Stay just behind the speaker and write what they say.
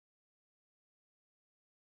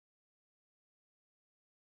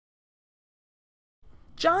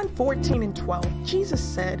John 14:12, Jesus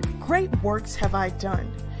said, "Great works have I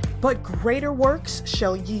done, but greater works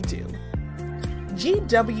shall ye do."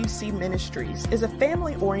 GWC Ministries is a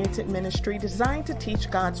family-oriented ministry designed to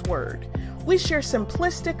teach God's Word. We share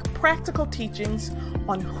simplistic, practical teachings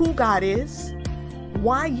on who God is,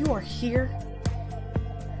 why you are here,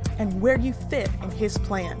 and where you fit in His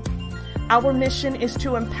plan. Our mission is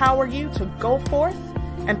to empower you to go forth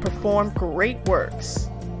and perform great works.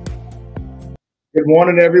 Good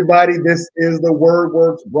morning, everybody. This is the Word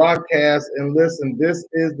Works broadcast. And listen, this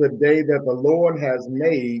is the day that the Lord has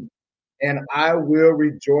made, and I will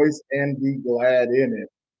rejoice and be glad in it.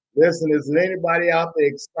 Listen, is there anybody out there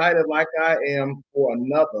excited like I am for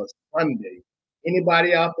another Sunday?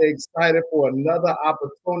 Anybody out there excited for another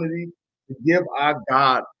opportunity to give our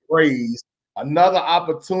God praise? Another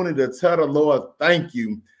opportunity to tell the Lord, thank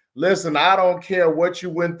you. Listen, I don't care what you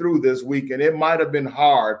went through this weekend. It might have been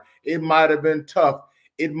hard. It might have been tough.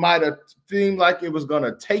 It might have seemed like it was going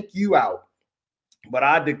to take you out. But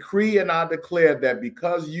I decree and I declare that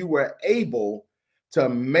because you were able to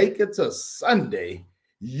make it to Sunday,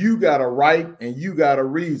 you got a right and you got a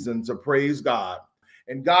reason to praise God.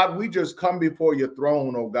 And God, we just come before your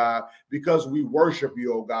throne, oh God, because we worship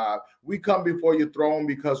you, oh God. We come before your throne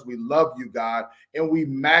because we love you, God, and we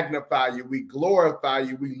magnify you, we glorify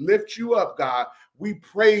you, we lift you up, God. We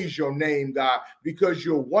praise your name, God, because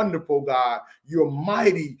you're wonderful, God. You're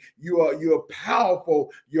mighty. You're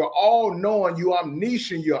powerful. You're all-knowing. You're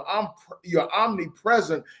omniscient. You're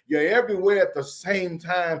omnipresent. You're everywhere at the same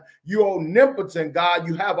time. You're omnipotent, God.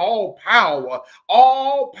 You have all power.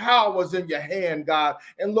 All power is in your hand, God.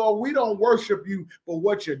 And Lord, we don't worship you for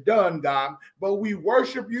what you've done, God, but we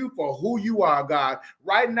worship you for who you are, God.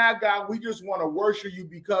 Right now, God, we just want to worship you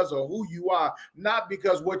because of who you are, not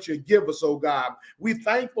because what you give us, oh God. We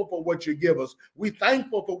thankful for what you give us. We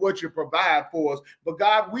thankful for what you provide for us. But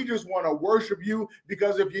God, we just want to worship you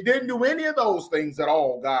because if you didn't do any of those things at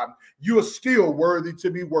all, God, you're still worthy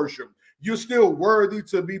to be worshiped. You're still worthy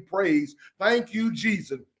to be praised. Thank you,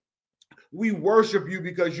 Jesus. We worship you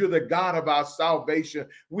because you're the God of our salvation.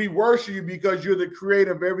 We worship you because you're the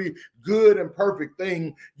creator of every good and perfect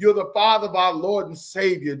thing. You're the Father of our Lord and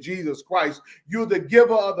Savior, Jesus Christ. You're the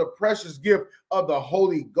giver of the precious gift of the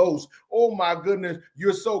Holy Ghost. Oh my goodness,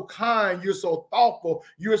 you're so kind. You're so thoughtful.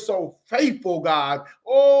 You're so faithful, God.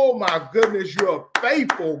 Oh my goodness, you're a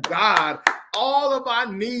faithful God. All of our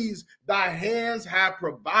needs, thy hands have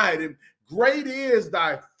provided. Great is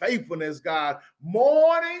thy faithfulness, God.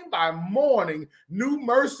 Morning by morning, new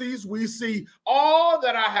mercies we see. All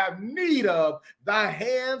that I have need of, thy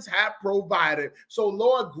hands have provided. So,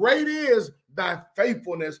 Lord, great is thy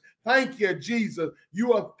faithfulness. Thank you, Jesus.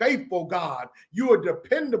 You are faithful, God. You are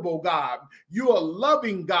dependable, God. You are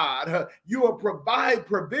loving, God. You are provide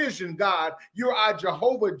provision, God. You are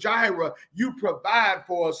Jehovah Jireh. You provide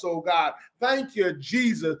for us, oh God. Thank you,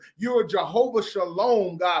 Jesus. You are Jehovah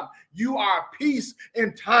Shalom, God. You are peace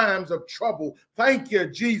in times of trouble. Thank you,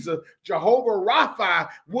 Jesus. Jehovah Rapha,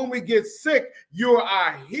 when we get sick, you're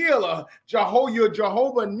our healer. You're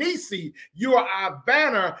Jehovah Nisi. You are our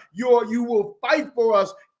banner. You will fight for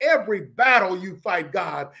us every battle you fight,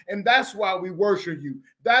 God. And that's why we worship you.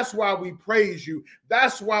 That's why we praise you.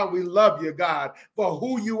 That's why we love you, God, for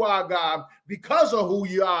who you are, God. Because of who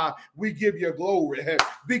you are, we give you glory.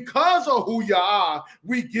 Because of who you are,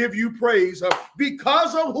 we give you praise.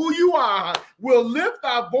 Because of who you are, we'll lift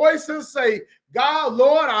our voice and say, God,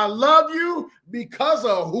 Lord, I love you because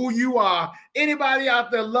of who you are. Anybody out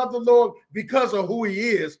there love the Lord because of who he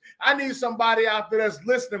is? I need somebody out there that's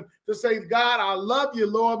listening to say, God, I love you,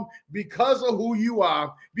 Lord, because of who you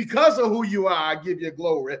are. Because of who you are, I give you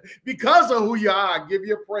glory. Because of who you are, I give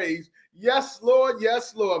you praise. Yes, Lord.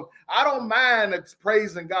 Yes, Lord. I don't mind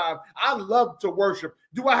praising God. I love to worship.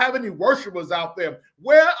 Do I have any worshipers out there?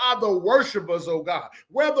 Where are the worshipers, oh God?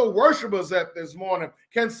 Where are the worshipers at this morning?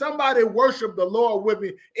 Can somebody worship the Lord with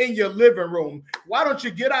me in your living room? Why don't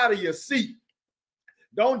you get out of your seat?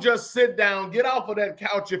 Don't just sit down. Get off of that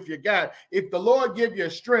couch if you got. If the Lord give you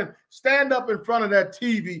strength, stand up in front of that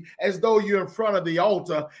TV as though you're in front of the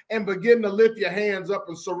altar and begin to lift your hands up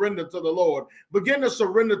and surrender to the Lord. Begin to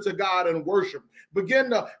surrender to God and worship. Begin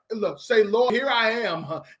to say, Lord, here I am.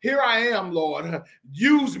 Here I am, Lord.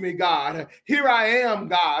 Use me, God. Here I am,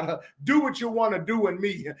 God. Do what you want to do in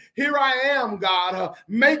me. Here I am, God.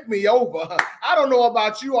 Make me over. I don't know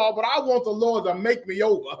about you all, but I want the Lord to make me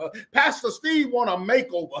over. Pastor Steve want to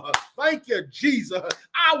make over. Thank you, Jesus.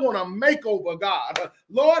 I want to make over, God.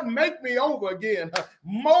 Lord, make me over again.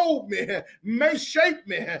 Mold me. Shape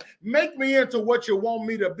me. Make me into what you want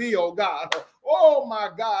me to be, oh God. Oh my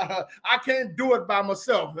God, I can't do it by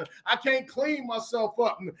myself. I can't clean myself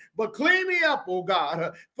up, but clean me up, oh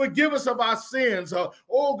God. Forgive us of our sins.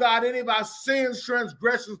 Oh God, any of our sins,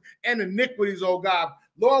 transgressions, and iniquities, oh God.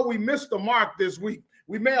 Lord, we missed the mark this week.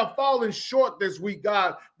 We may have fallen short this week,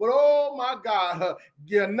 God, but oh my God,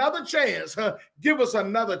 give another chance. Give us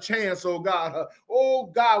another chance, oh God. Oh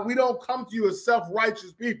God, we don't come to you as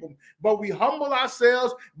self-righteous people, but we humble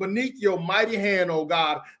ourselves beneath your mighty hand, oh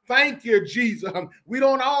God. Thank you, Jesus. We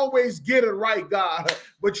don't always get it right, God,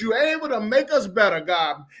 but you're able to make us better,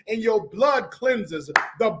 God, and your blood cleanses.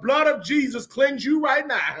 The blood of Jesus cleanse you right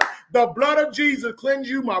now. The blood of Jesus cleanse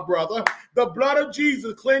you, my brother. The blood of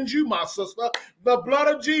Jesus cleanse you, my sister. The blood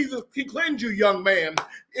of Jesus, he cleanse you, young man.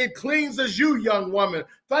 It cleanses you, young woman.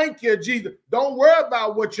 Thank you, Jesus. Don't worry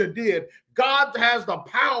about what you did. God has the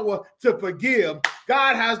power to forgive.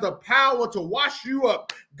 God has the power to wash you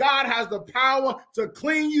up. God has the power to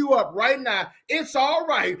clean you up right now. It's all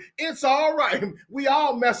right. It's all right. We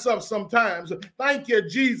all mess up sometimes. Thank you,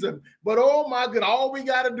 Jesus. But oh my God, all we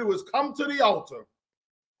got to do is come to the altar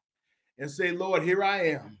and say, Lord, here I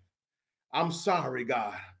am. I'm sorry,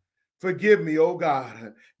 God. Forgive me, oh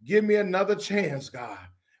God. Give me another chance, God.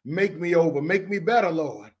 Make me over. Make me better,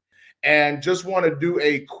 Lord. And just want to do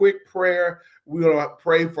a quick prayer. We're going to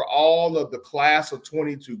pray for all of the class of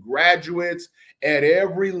 22 graduates at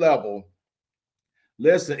every level.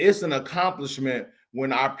 Listen, it's an accomplishment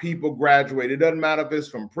when our people graduate. It doesn't matter if it's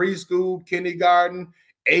from preschool, kindergarten,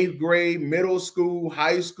 8th grade, middle school,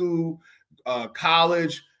 high school,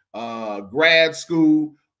 college, grad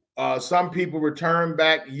school. Some people return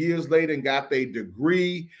back years later and got their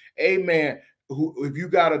degree. Amen. If you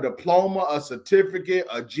got a diploma, a certificate,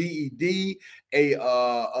 a GED,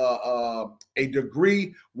 a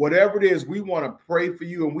degree, whatever it is, we want to pray for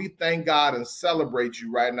you, and we thank God and celebrate you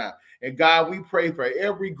right now. And God, we pray for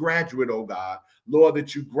every graduate, oh God, Lord,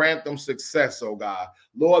 that you grant them success, oh God.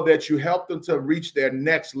 Lord, that you help them to reach their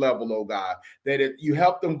next level, oh God, that you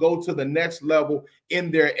help them go to the next level in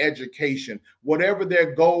their education, whatever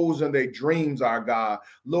their goals and their dreams are, God.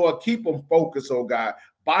 Lord, keep them focused, oh God.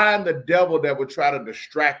 Bind the devil that would try to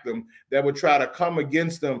distract them, that would try to come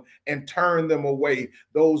against them and turn them away.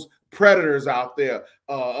 Those predators out there,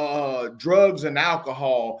 drugs and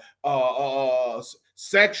alcohol,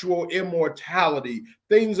 sexual immortality,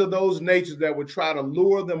 things of those natures that would try to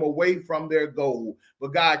lure them away from their goal.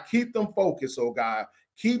 But God, keep them focused, oh God.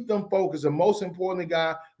 Keep them focused. And most importantly,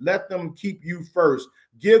 God, let them keep you first.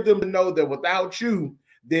 Give them to know that without you,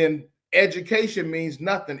 then education means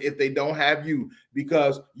nothing if they don't have you,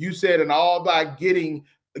 because you said in all thy getting,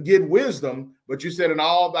 get wisdom, but you said in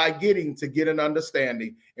all thy getting to get an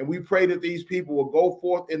understanding. And we pray that these people will go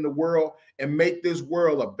forth in the world and make this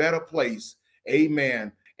world a better place.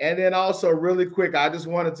 Amen. And then also really quick, I just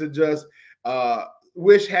wanted to just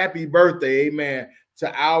wish happy birthday, amen,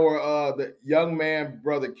 to our the young man,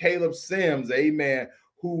 brother Caleb Sims, amen,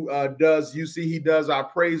 who does, you see, he does our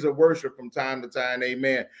praise and worship from time to time,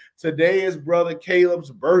 amen. Today is brother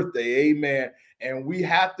Caleb's birthday, amen. And we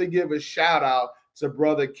have to give a shout out to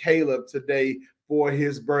brother Caleb today for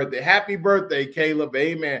his birthday. Happy birthday, Caleb,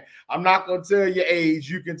 amen. I'm not going to tell your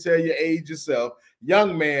age. You can tell your age yourself.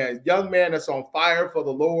 Young man that's on fire for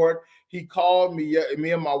the Lord. He called me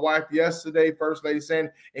and my wife yesterday, First Lady saying,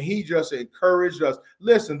 and he just encouraged us.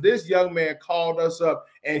 Listen, this young man called us up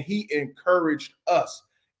and he encouraged us.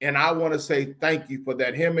 And I want to say thank you for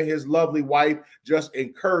that. Him and his lovely wife just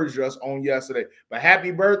encouraged us on yesterday. But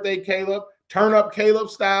happy birthday, Caleb. Turn up Caleb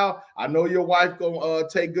style. I know your wife gonna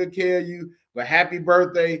take good care of you, but happy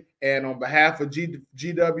birthday. And on behalf of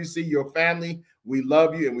GWC, your family, we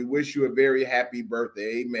love you and we wish you a very happy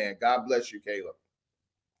birthday. Amen. God bless you, Caleb.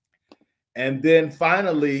 And then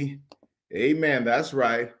finally, amen. That's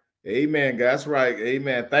right. Amen. That's right.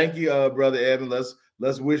 Amen. Thank you, Brother Evan.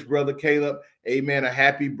 Let's wish Brother Caleb, amen, a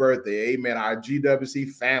happy birthday. Amen. Our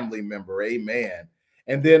GWC family member. Amen.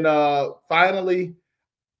 And then finally,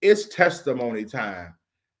 it's testimony time.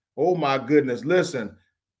 Oh, my goodness. Listen,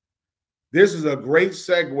 this is a great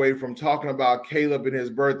segue from talking about Caleb and his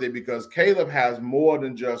birthday, because Caleb has more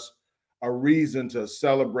than just a reason to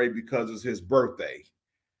celebrate because it's his birthday.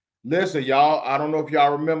 Listen, y'all, I don't know if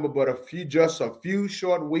y'all remember, but just a few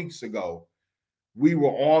short weeks ago, we were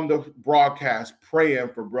on the broadcast praying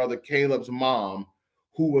for Brother Caleb's mom,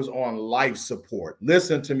 who was on life support.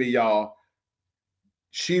 Listen to me, y'all.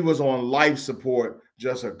 She was on life support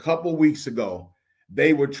just a couple weeks ago.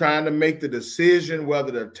 They were trying to make the decision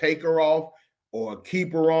whether to take her off or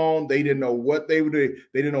keep her on. They didn't know what they would do.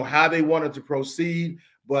 They didn't know how they wanted to proceed,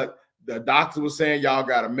 but the doctor was saying, y'all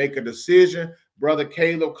got to make a decision. Brother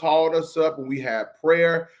Caleb called us up and we had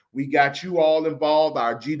prayer. We got you all involved,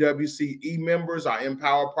 our GWC members, our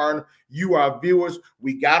Empower partner, you, our viewers.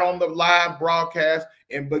 We got on the live broadcast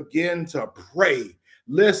and began to pray.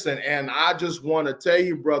 Listen, and I just want to tell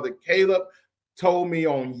you, Brother Caleb told me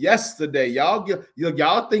on yesterday,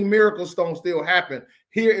 y'all think miracles don't still happen.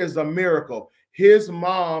 Here is a miracle. His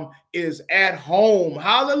mom is at home.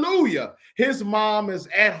 Hallelujah. His mom is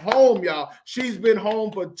at home, y'all. She's been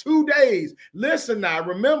home for 2 days. Listen now,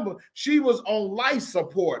 remember, she was on life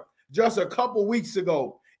support just a couple weeks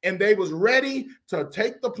ago, and they was ready to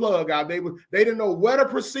take the plug out. They didn't know where to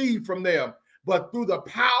proceed from there. But through the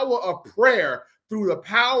power of prayer, through the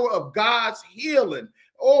power of God's healing,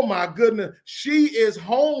 oh my goodness, she is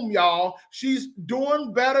home, y'all. She's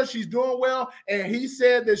doing better. She's doing well. And he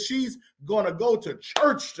said that she's going to go to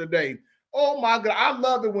church today. Oh my God. I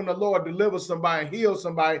love it when the Lord delivers somebody, heals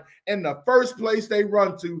somebody, and the first place they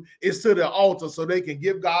run to is to the altar so they can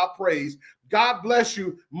give God praise. God bless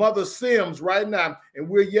you, Mother Sims, right now. And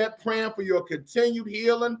we're yet praying for your continued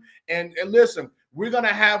healing. And listen, we're going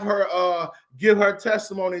to have her give her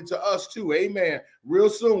testimony to us too. Amen. Real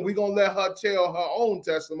soon, we're going to let her tell her own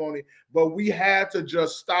testimony. But we had to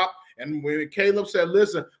just stop. And when Caleb said,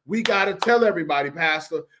 listen, we got to tell everybody,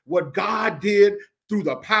 Pastor, what God did through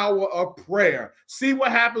the power of prayer. See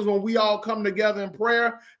what happens when we all come together in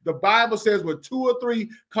prayer? The Bible says when 2 or 3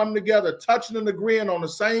 come together, touching and agreeing on the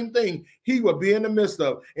same thing, he will be in the midst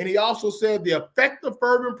of. And he also said the effective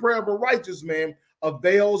fervent prayer of a righteous man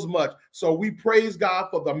avails much. So we praise God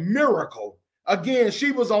for the miracle. Again,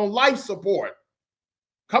 she was on life support.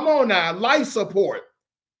 Come on now, life support.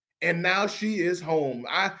 And now she is home.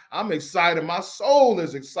 I'm excited. My soul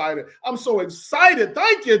is excited. I'm so excited.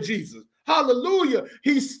 Thank you, Jesus. Hallelujah.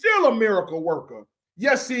 He's still a miracle worker.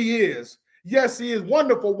 Yes, he is. Yes, he is.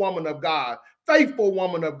 Wonderful woman of God. Faithful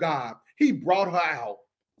woman of God. He brought her out.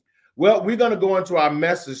 Well, we're going to go into our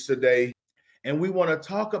message today, and we want to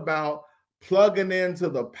talk about plugging into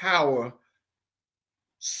the power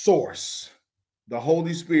source, the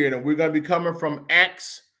Holy Spirit. And we're going to be coming from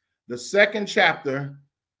Acts, the 2nd chapter,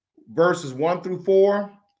 verses 1 through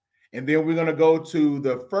 4. And then we're going to go to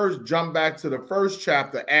the first, jump back to the 1st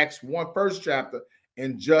chapter, Acts 1st chapter,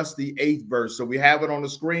 and just the 8th verse. So we have it on the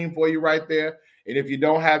screen for you right there. And if you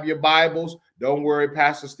don't have your Bibles, don't worry.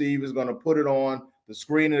 Pastor Steve is going to put it on the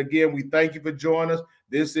screen. And again, we thank you for joining us.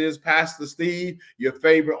 This is Pastor Steve, your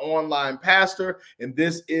favorite online pastor. And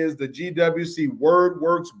this is the GWC Word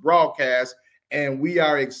Works broadcast. And we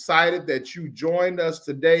are excited that you joined us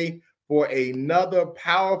today for another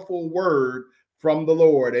powerful word from the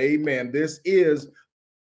Lord. Amen. This is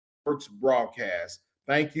Works broadcast.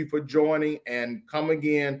 Thank you for joining, and come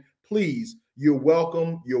again. Please, you're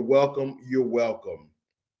welcome. You're welcome. You're welcome.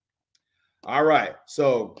 All right.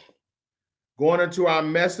 So going into our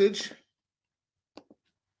message,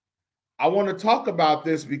 I want to talk about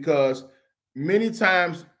this because many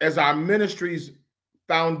times, as our ministry's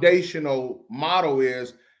foundational motto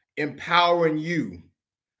is empowering you,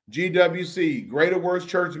 GWC, Greater Works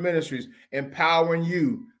Church Ministries, empowering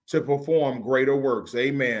you to perform greater works.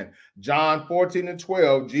 Amen. John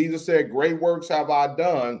 14:12, Jesus said, great works have I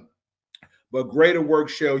done, but greater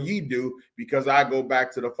works shall ye do, because I go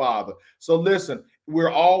back to the Father. So listen,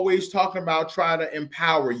 we're always talking about trying to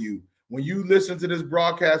empower you. When you listen to this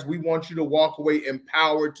broadcast, we want you to walk away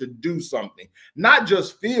empowered to do something, not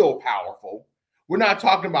just feel powerful. We're not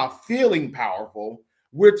talking about feeling powerful.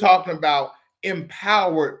 We're talking about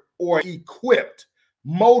empowered or equipped,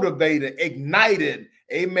 motivated, ignited.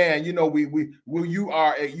 Amen. You know, you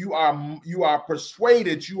are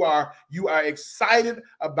persuaded, you are excited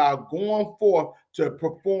about going forth to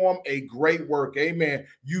perform a great work. Amen.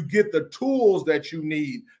 You get the tools that you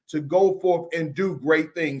need to go forth and do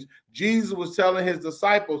great things. Jesus was telling his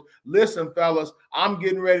disciples, listen, fellas, I'm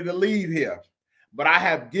getting ready to leave here, but I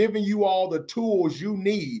have given you all the tools you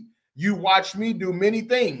need. You watch me do many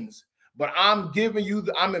things, but I'm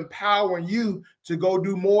empowering you to go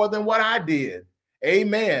do more than what I did.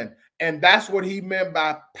 Amen. And that's what he meant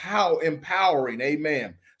by empowering.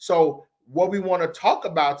 Amen. So what we want to talk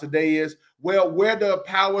about today is, well, where the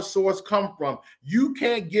power source come from? You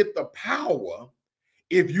can't get the power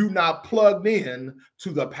if you're not plugged in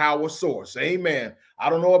to the power source. Amen.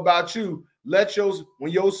 I don't know about you.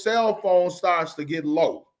 When your cell phone starts to get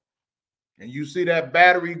low and you see that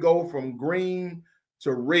battery go from green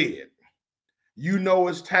to red, you know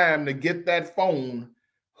it's time to get that phone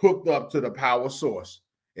hooked up to the power source.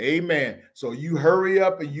 Amen. So you hurry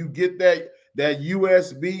up and you get that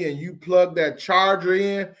USB and you plug that charger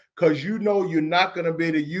in, because you know you're not going to be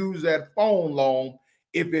able to use that phone long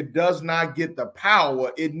if it does not get the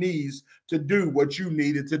power it needs to do what you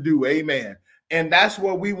need it to do. Amen. And that's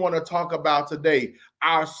what we want to talk about today.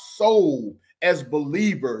 Our soul as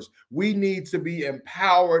believers, we need to be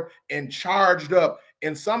empowered and charged up.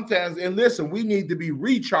 And sometimes, and listen, we need to be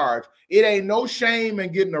recharged. It ain't no shame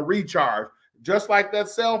in getting a recharge. Just like that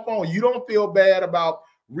cell phone, you don't feel bad about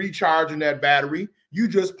recharging that battery. You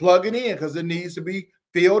just plug it in because it needs to be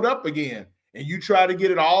filled up again. And you try to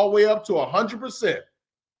get it all the way up to 100%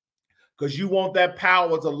 because you want that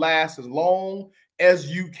power to last as long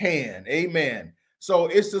as you can. Amen. So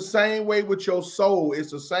it's the same way with your soul.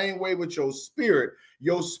 It's the same way with your spirit.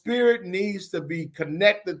 Your spirit needs to be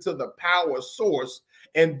connected to the power source,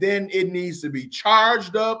 and then it needs to be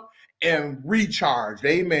charged up and recharged.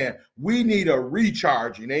 Amen. We need a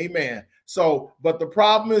recharging. Amen. So, but the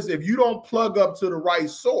problem is if you don't plug up to the right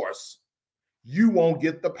source, you won't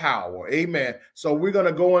get the power. Amen. So we're going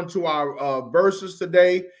to go into our verses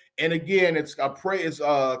today. And again, it's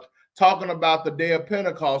talking about the day of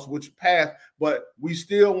Pentecost, which passed, but we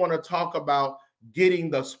still want to talk about getting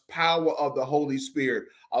the power of the Holy Spirit.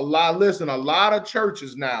 A lot of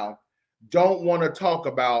churches now don't want to talk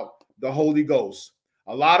about the Holy Ghost.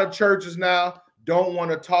 A lot of churches now don't want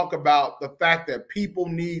to talk about the fact that people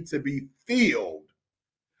need to be filled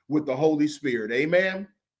with the Holy Spirit. Amen.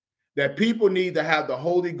 That people need to have the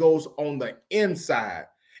Holy Ghost on the inside.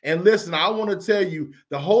 And listen, I want to tell you,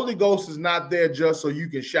 the Holy Ghost is not there just so you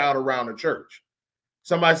can shout around the church.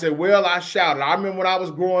 Somebody said, well, I shouted. I remember when I was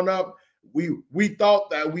growing up, we thought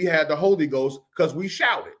that we had the Holy Ghost because we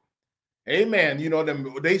shouted. Amen. You know,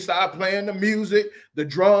 they started playing the music, the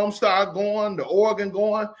drums start going, the organ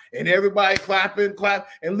going, and everybody clapping.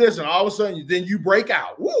 And listen, all of a sudden, then you break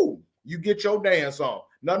out. Woo! You get your dance on.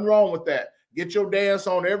 Nothing wrong with that. Get your dance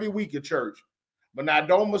on every week at church. But now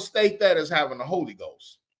don't mistake that as having the Holy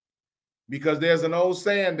Ghost. Because there's an old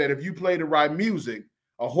saying that if you play the right music,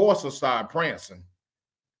 a horse will start prancing.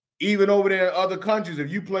 Even over there in other countries,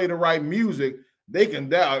 if you play the right music,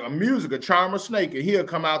 music will charm a snake and he'll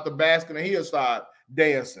come out the basket and he'll start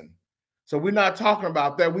dancing. So we're not talking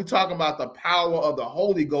about that. We're talking about the power of the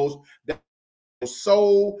Holy Ghost, that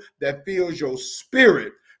soul that fills your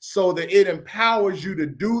spirit, so that it empowers you to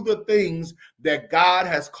do the things that God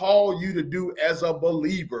has called you to do as a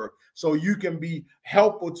believer, so you can be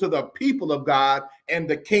helpful to the people of God and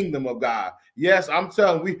the kingdom of God. Yes, I'm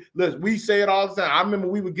telling you, we say it all the time. I remember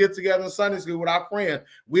we would get together in Sunday school with our friends.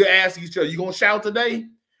 We'll ask each other, you going to shout today?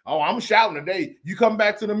 Oh, I'm shouting today. You come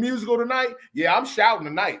back to the musical tonight? Yeah, I'm shouting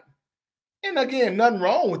tonight. And again, nothing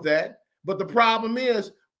wrong with that. But the problem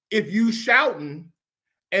is, if you shouting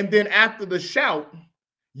and then after the shout,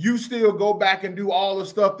 you still go back and do all the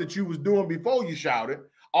stuff that you was doing before you shouted,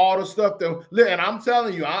 all the stuff that, and I'm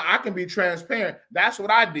telling you, I can be transparent. That's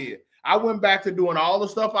what I did. I went back to doing all the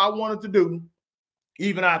stuff I wanted to do,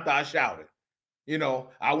 even after I shouted. You know,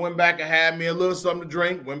 I went back and had me a little something to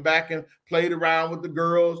drink, went back and played around with the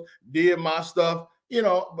girls, did my stuff, you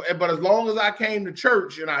know, but as long as I came to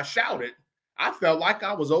church and I shouted, I felt like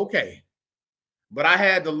I was okay. But I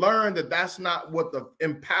had to learn that that's not what the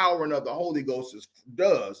empowering of the Holy Ghost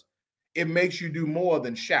does. It makes you do more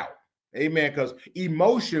than shout. Amen. Because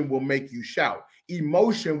emotion will make you shout.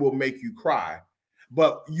 Emotion will make you cry.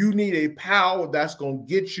 But you need a power that's going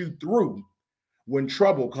to get you through when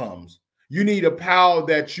trouble comes. You need a power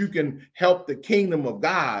that you can help the kingdom of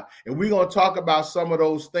God. And we're going to talk about some of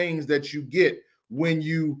those things that you get when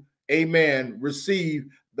you, amen, receive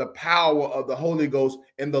the power of the Holy Ghost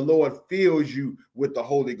and the Lord fills you with the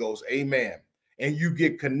Holy Ghost. Amen. And you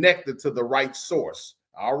get connected to the right source.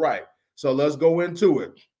 All right. So let's go into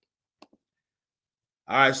it.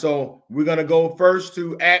 All right. So we're going to go first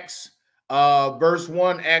to Acts, verse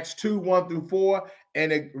 1, Acts 2, 1 through 4.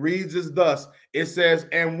 And it reads as thus. It says,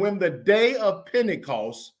 and when the day of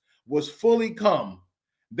Pentecost was fully come,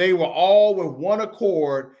 they were all with one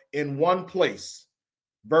accord in one place.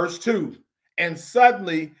 Verse 2. And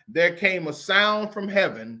suddenly there came a sound from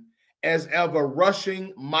heaven as of a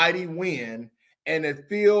rushing mighty wind, and it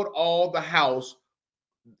filled all the house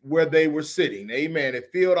where they were sitting. Amen.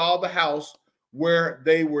 It filled all the house where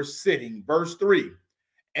they were sitting. Verse 3.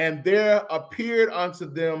 And there appeared unto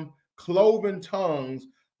them cloven tongues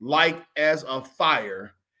like as of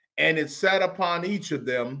fire, and it sat upon each of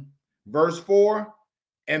them. Verse 4.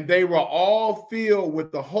 And they were all filled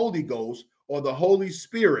with the Holy Ghost, or the Holy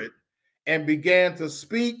Spirit, and began to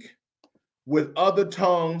speak with other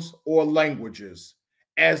tongues or languages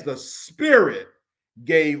as the Spirit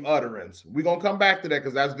gave utterance. We're going to come back to that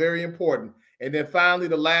because that's very important. And then finally,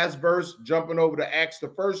 the last verse, jumping over to Acts, the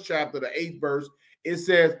 1st chapter, the 8th verse, it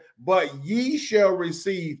says, but ye shall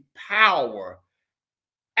receive power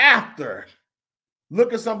after.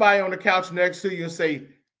 Look at somebody on the couch next to you and say,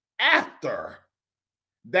 after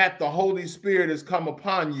that the Holy Spirit has come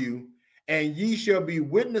upon you, and ye shall be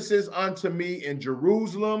witnesses unto me in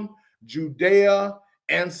Jerusalem, Judea,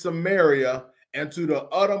 and Samaria, and to the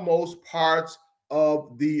uttermost parts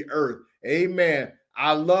of the earth. Amen.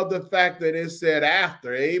 I love the fact that it said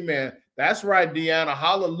after. Amen. That's right, Deanna.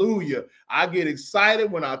 Hallelujah. I get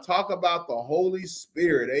excited when I talk about the Holy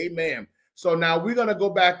Spirit. Amen. So now we're going to go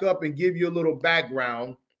back up and give you a little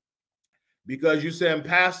background, because you said,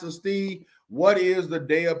 Pastor Steve, what is the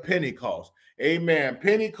day of Pentecost? Amen.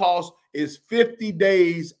 Pentecost is 50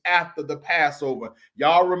 days after the Passover.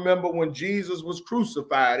 Y'all remember when Jesus was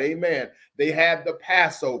crucified? Amen. They had the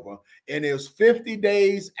Passover, and it was 50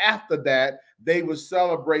 days after that they would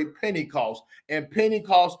celebrate Pentecost. And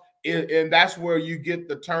Pentecost, and that's where you get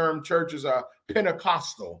the term churches are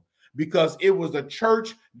Pentecostal, because it was a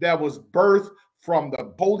church that was birthed from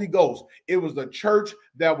the Holy Ghost. It was the church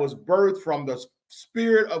that was birthed from the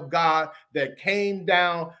Spirit of God that came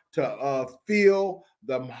down to fill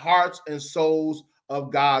the hearts and souls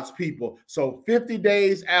of God's people. So 50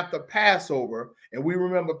 days after Passover, and we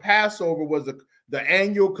remember Passover was the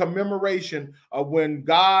annual commemoration of when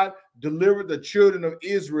God delivered the children of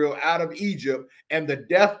Israel out of Egypt, and the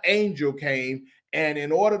death angel came. And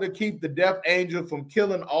in order to keep the death angel from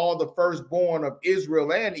killing all the firstborn of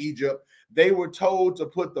Israel and Egypt, they were told to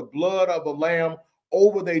put the blood of the lamb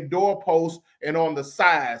over their doorposts and on the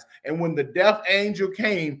sides. And when the death angel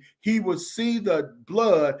came, he would see the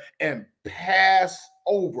blood and pass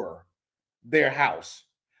over their house.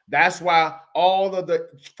 That's why all of the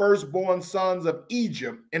firstborn sons of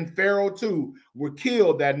Egypt and Pharaoh too were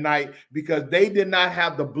killed that night, because they did not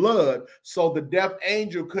have the blood, so the death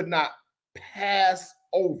angel could not pass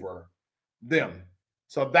over them.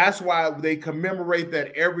 So that's why they commemorate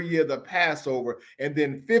that every year, the Passover. And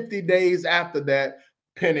then 50 days after that,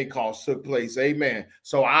 Pentecost took place. Amen.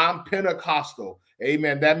 So I'm Pentecostal.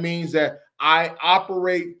 Amen. That means that I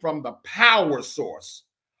operate from the power source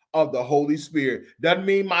of the Holy Spirit. Doesn't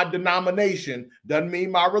mean my denomination, doesn't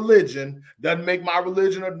mean my religion, doesn't make my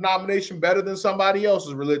religion or denomination better than somebody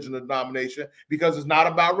else's religion or denomination, because it's not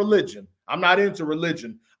about religion. I'm not into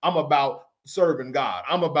religion. I'm about serving God.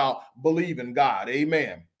 I'm about believing God.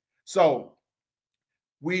 Amen. So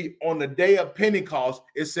we, on the day of Pentecost,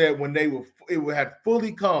 it said when it had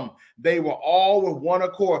fully come, they were all with one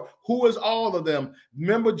accord. Who is all of them?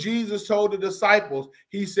 Remember, Jesus told the disciples,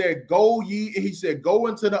 he said, go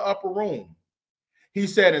into the upper room. He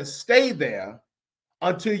said, and stay there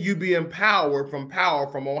until you be empowered from power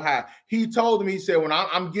from on high. He told them, he said, when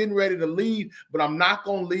I'm getting ready to leave, but I'm not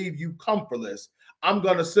going to leave you comfortless. I'm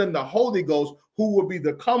going to send the Holy Ghost, who will be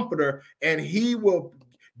the comforter, and he will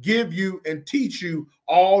give you and teach you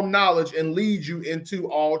all knowledge and lead you into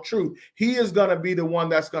all truth. He is going to be the one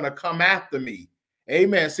that's going to come after me.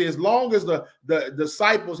 Amen. See, as long as the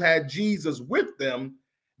disciples had Jesus with them,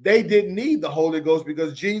 they didn't need the Holy Ghost,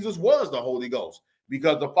 because Jesus was the Holy Ghost,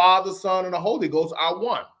 because the Father, Son, and the Holy Ghost are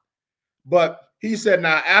one. But he said,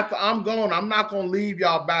 now, after I'm gone, I'm not going to leave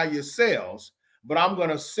y'all by yourselves, but I'm going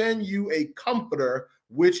to send you a comforter,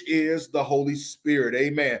 which is the Holy Spirit.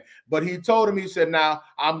 Amen. But he told him, he said, now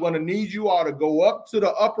I'm going to need you all to go up to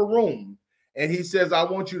the upper room. And he says, I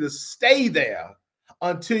want you to stay there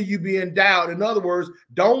until you be endowed. In other words,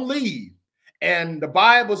 don't leave. And the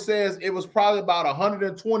Bible says it was probably about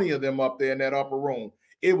 120 of them up there in that upper room.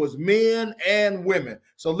 It was men and women.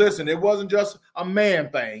 So listen, it wasn't just a man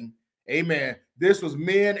thing. Amen. This was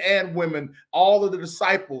men and women, all of the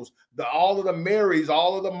disciples, all of the Marys,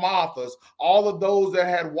 all of the Marthas, all of those that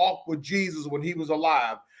had walked with Jesus when he was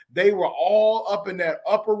alive. They were all up in that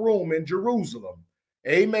upper room in Jerusalem.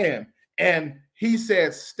 Amen. And he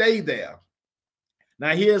said, stay there.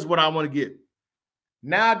 Now, here's what I want to get.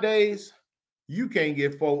 Nowadays, you can't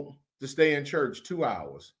get folk to stay in church 2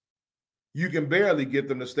 hours. You can barely get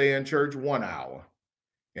them to stay in church 1 hour.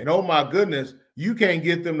 And oh my goodness, you can't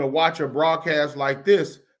get them to watch a broadcast like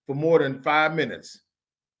this for more than 5 minutes.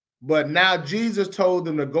 But now Jesus told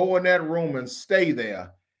them to go in that room and stay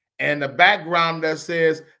there. And the background that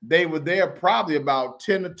says they were there probably about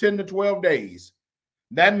 10 to 12 days.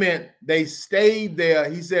 That meant they stayed there.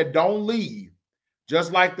 He said, don't leave.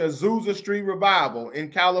 Just like the Azusa Street revival in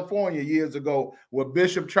California years ago, where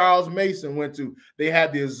Bishop Charles Mason went to. They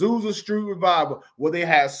had the Azusa Street revival where they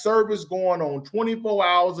had service going on 24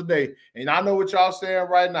 hours a day. And I know what y'all saying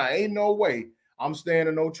right now. Ain't no way I'm staying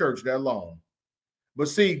in no church that long. But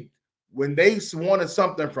see, when they wanted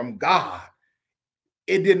something from God,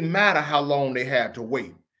 it didn't matter how long they had to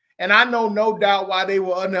wait. And I know no doubt while they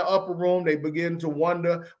were in the upper room, they began to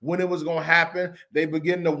wonder when it was going to happen. They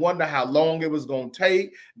began to wonder how long it was going to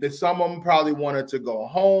take. That some of them probably wanted to go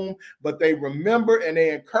home, but they remembered and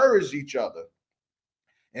they encouraged each other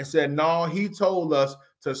and said, no, he told us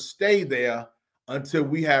to stay there until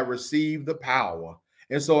we have received the power.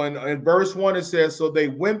 And so in verse 1, it says, so they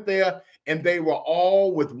went there and they were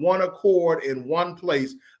all with one accord in one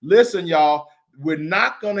place. Listen, y'all, we're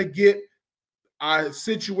not going to get our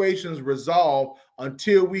situations resolved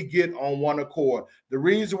until we get on one accord. The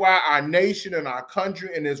reason why our nation and our country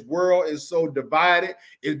and this world is so divided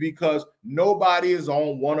is because nobody is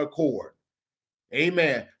on one accord.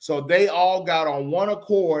 Amen. So they all got on one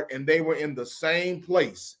accord and they were in the same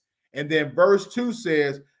place. And then verse 2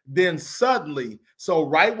 says, then suddenly, so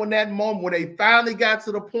right when that moment, when they finally got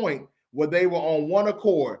to the point where they were on one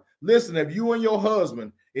accord, listen, if you and your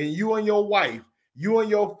husband and you and your wife, you and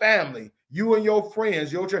your family, you and your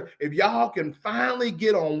friends, your church, if y'all can finally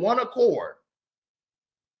get on one accord,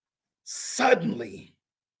 suddenly,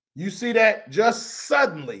 you see that? Just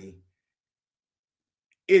suddenly,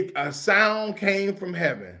 a sound came from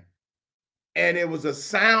heaven, and it was a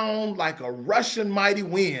sound like a rushing mighty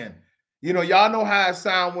wind. You know, y'all know how it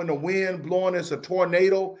sounds when the wind blowing, it's a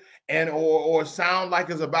tornado, and or sound like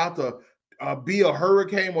it's about to be a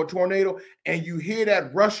hurricane or tornado, and you hear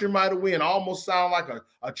that rushing mighty wind, almost sound like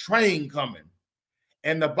a train coming.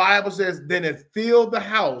 And the Bible says, then it filled the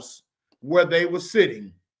house where they were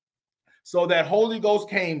sitting. So that Holy Ghost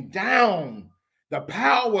came down, the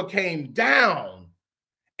power came down,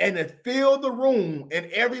 and it filled the room, and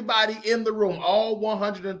everybody in the room, all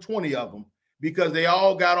 120 of them, because they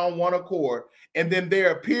all got on one accord. And then there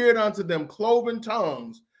appeared unto them cloven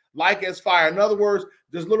tongues like as fire. In other words,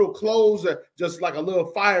 there's little clothes that just like a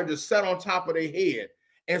little fire just set on top of their head.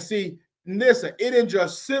 And see, listen, it didn't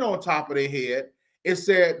just sit on top of their head. It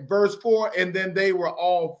said, verse 4, and then they were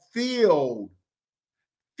all filled.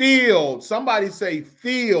 Somebody say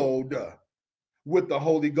filled with the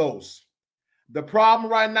Holy Ghost. The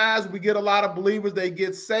problem right now is we get a lot of believers, they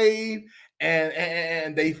get saved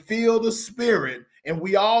and they feel the Spirit, and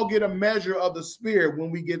we all get a measure of the Spirit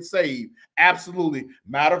when we get saved. Absolutely.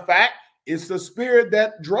 Matter of fact, it's the Spirit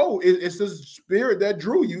that drew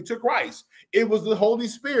you to Christ. It was the Holy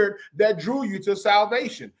Spirit that drew you to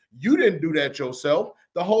salvation. You didn't do that yourself.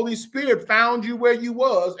 The Holy Spirit found you where you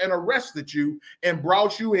was and arrested you and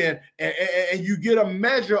brought you in, and you get a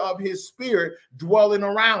measure of his Spirit dwelling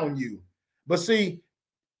around you. But see,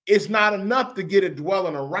 it's not enough to get it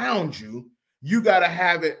dwelling around you. You got to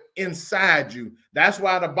have it inside you. That's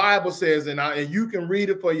why the Bible says, and you can read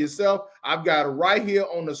it for yourself. I've got it right here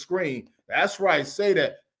on the screen. That's right. Say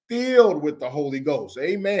that. Filled with the Holy Ghost.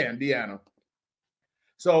 Amen, Deanna.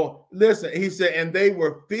 So listen, he said, and they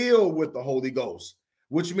were filled with the Holy Ghost,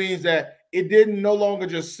 which means that it didn't no longer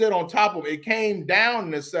just sit on top of them. It came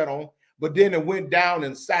down and set on, but then it went down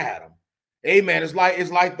inside them. Amen. It's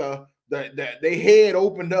like their head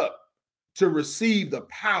opened up to receive the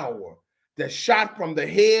power that shot from the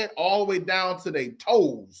head all the way down to their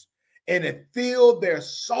toes, and it filled their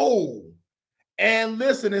soul. And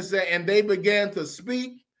listen, it said, and they began to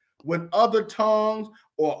speak with other tongues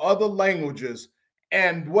or other languages.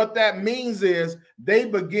 And what that means is they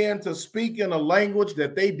began to speak in a language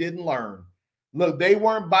that they didn't learn. Look, they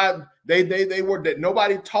weren't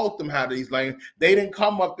nobody taught them how to these languages. They didn't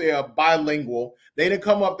come up there bilingual. They didn't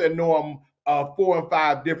come up there knowing 4 and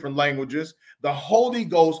 5 different languages. The Holy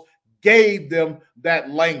Ghost gave them that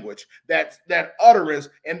language, that utterance.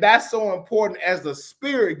 And that's so important as the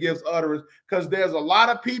Spirit gives utterance, because there's a lot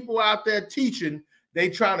of people out there teaching. They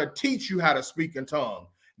trying to teach you how to speak in tongues.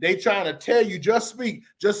 They trying to tell you, just speak,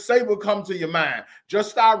 just say what comes to your mind. Just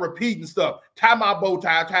start repeating stuff. Tie my bow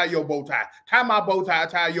tie, tie your bow tie. Tie my bow tie,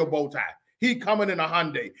 tie your bow tie. He coming in a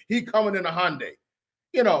Hyundai. He coming in a Hyundai.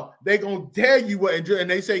 You know, they going to tell you what, and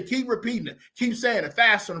they say, keep repeating it. Keep saying it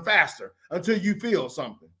faster and faster until you feel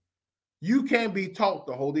something. You can't be taught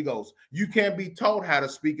the Holy Ghost. You can't be taught how to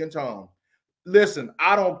speak in tongues. Listen,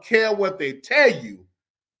 I don't care what they tell you.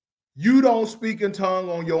 You don't speak in tongues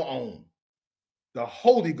on your own. The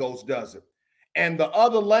Holy Ghost does it. And the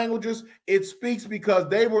other languages, it speaks because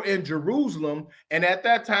they were in Jerusalem, and at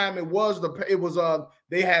that time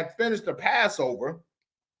they had finished the Passover,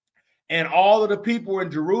 and all of the people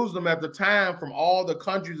in Jerusalem at the time from all the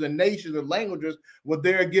countries and nations and languages were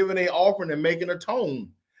there giving an offering and making atonement.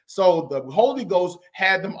 So the Holy Ghost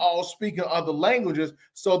had them all speaking other languages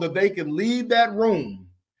so that they could leave that room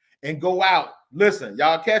and go out. Listen,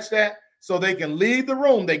 y'all catch that? so they can leave the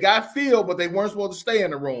room. They got filled, but they weren't supposed to stay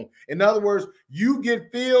in the room. In other words, you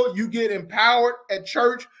get filled, you get empowered at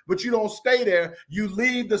church, but you don't stay there. You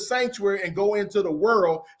leave the sanctuary and go into the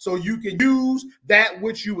world so you can use that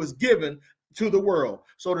which you was given to the world.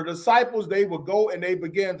 So the disciples, they would go and they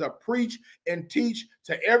began to preach and teach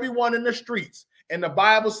to everyone in the streets. And the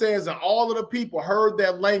Bible says, and all of the people heard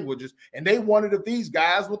their languages, and they wondered if these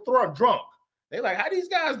guys were drunk. They're like, how these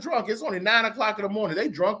guys drunk? It's only 9 o'clock in the morning. They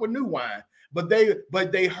drunk with new wine. But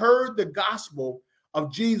they heard the gospel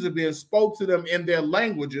of Jesus being spoke to them in their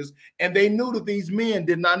languages, and they knew that these men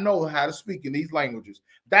did not know how to speak in these languages.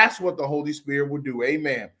 That's what the Holy Spirit will do.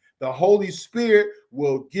 Amen. The Holy Spirit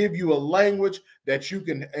will give you a language that you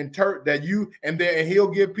can interpret, and he'll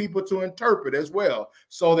give people to interpret as well,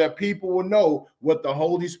 so that people will know what the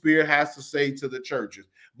Holy Spirit has to say to the churches.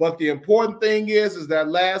 But the important thing is that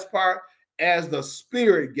last part, as the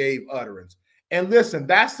Spirit gave utterance. And listen,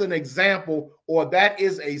 that's an example, or that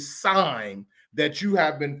is a sign that you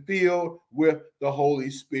have been filled with the Holy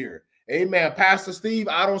Spirit. Amen. Pastor Steve,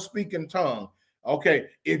 I don't speak in tongue. Okay,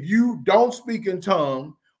 if you don't speak in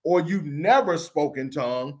tongue, or you never spoke in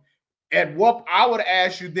tongue, at what I would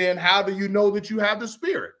ask you then, how do you know that you have the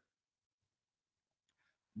Spirit?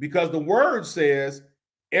 Because the word says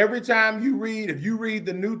every time you read, if you read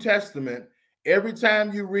the New Testament, every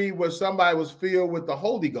time you read where somebody was filled with the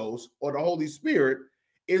Holy Ghost or the Holy Spirit,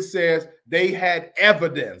 it says they had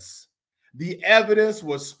evidence. The evidence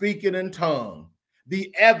was speaking in tongue.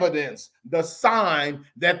 The evidence, the sign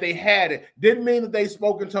that they had it. Didn't mean that they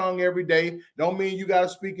spoke in tongue every day. Don't mean you got to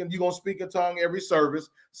speak in, you're going to speak in tongue every service.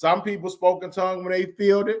 Some people spoke in tongue when they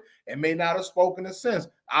filled it and may not have spoken in sense.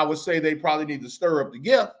 I would say they probably need to stir up the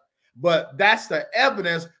gift, but that's the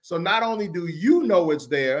evidence. So not only do you know it's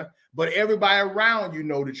there, but everybody around you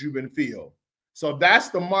know that you've been filled. So that's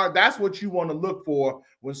the mark. That's what you want to look for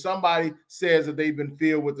when somebody says that they've been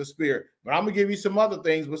filled with the Spirit. But I'm going to give you some other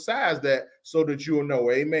things besides that so that you'll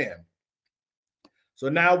know. Amen. So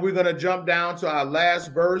now we're going to jump down to our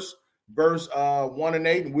last verse 1 and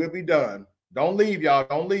 8, and we'll be done. Don't leave, y'all.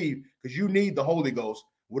 Don't leave, because you need the Holy Ghost.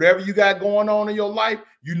 Whatever you got going on in your life,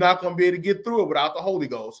 you're not going to be able to get through it without the Holy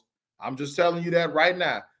Ghost. I'm just telling you that right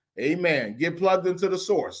now. Amen. Get plugged into the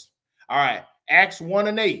source. All right. Acts 1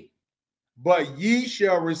 and 8. But ye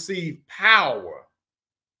shall receive power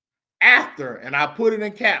after, and I put it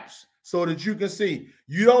in caps so that you can see,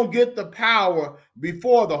 you don't get the power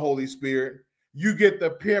before the Holy Spirit. You get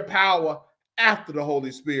the power after the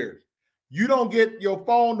Holy Spirit. You don't get, your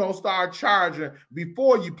phone don't start charging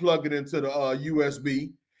before you plug it into the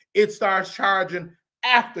USB. It starts charging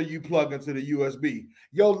after you plug into the USB.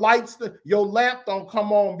 Your lamp don't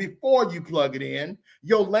come on before you plug it in.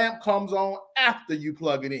 Your lamp comes on after you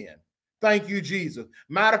plug it in. Thank you, Jesus.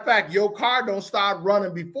 Matter of fact, your car don't start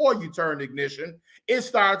running before you turn the ignition. It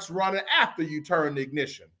starts running after you turn the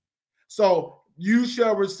ignition. So you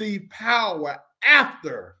shall receive power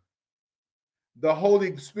after the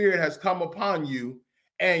Holy Spirit has come upon you,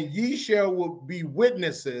 and ye shall be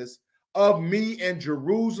witnesses of me in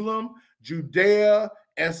Jerusalem, Judea,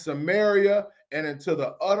 and Samaria, and into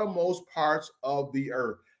the uttermost parts of the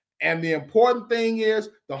earth. And the important thing is,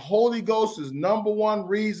 the Holy Ghost's number one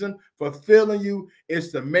reason for filling you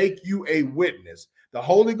is to make you a witness. The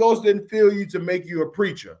Holy Ghost didn't fill you to make you a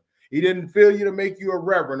preacher. He didn't fill you to make you a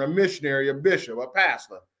reverend, a missionary, a bishop, a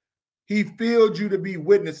pastor. He filled you to be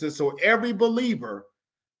witnesses. So every believer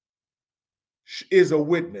is a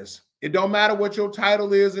witness. It don't matter what your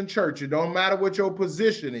title is in church. It don't matter what your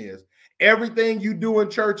position is. Everything you do in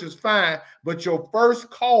church is fine, but your first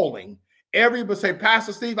calling, everybody say,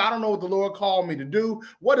 Pastor Steve, I don't know what the Lord called me to do.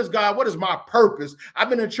 What is God? What is my purpose? I've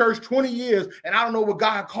been in church 20 years and I don't know what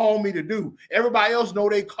God called me to do. Everybody else know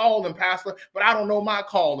they calling, Pastor, but I don't know my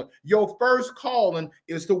calling. Your first calling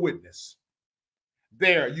is to witness.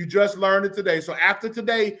 There, you just learned it today. So after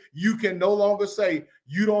today, you can no longer say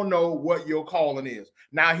you don't know what your calling is.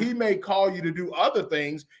 Now, he may call you to do other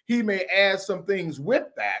things. He may add some things with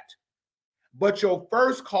that. But your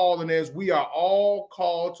first calling is, we are all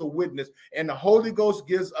called to witness. And the Holy Ghost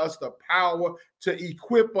gives us the power to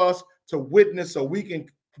equip us to witness, so we can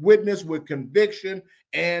witness with conviction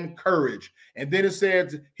and courage. And then it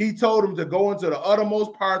says, he told him to go into the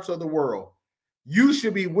uttermost parts of the world. You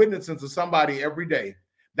should be witnessing to somebody every day.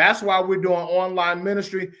 That's why we're doing online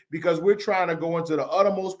ministry, because we're trying to go into the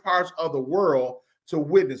uttermost parts of the world to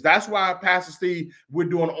witness. That's why, Pastor Steve, we're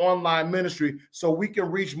doing online ministry, so we can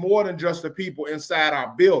reach more than just the people inside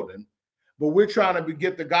our building, but we're trying to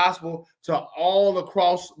get the gospel to all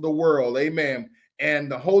across the world. Amen. And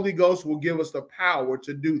the Holy Ghost will give us the power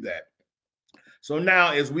to do that. So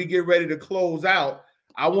now, as we get ready to close out,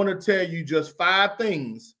 I want to tell you just 5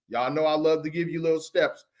 things. Y'all know I love to give you little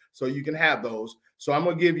steps so you can have those. So I'm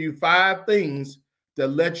going to give you 5 things to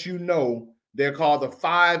let you know. They're called the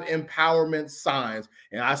 5 empowerment signs.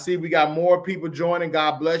 And I see we got more people joining.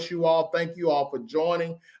 God bless you all. Thank you all for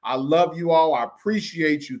joining. I love you all. I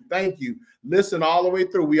appreciate you. Thank you. Listen all the way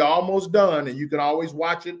through. We almost done, and you can always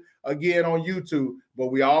watch it again on YouTube, but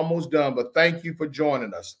we almost done. But thank you for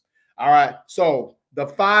joining us. All right. So the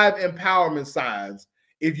 5 empowerment signs.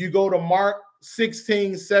 If you go to Mark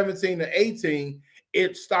 16, 17, and 18,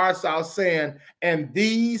 it starts out saying, and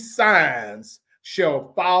these signs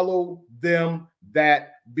shall follow them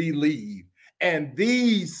that believe. And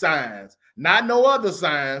these signs, not no other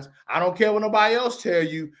signs. I don't care what nobody else tell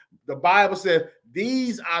you. The Bible says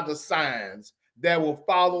these are the signs that will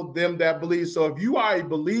follow them that believe. So if you are a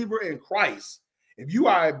believer in Christ, if you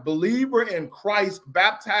are a believer in Christ,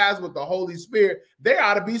 baptized with the Holy Spirit, there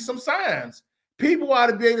ought to be some signs. People ought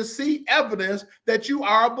to be able to see evidence that you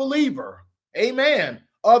are a believer. Amen.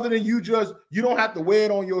 Other than you don't have to wear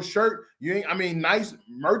it on your shirt. Nice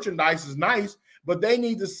merchandise is nice, but they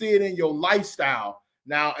need to see it in your lifestyle.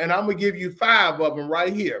 Now, and I'm going to give you 5 of them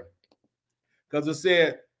right here, because it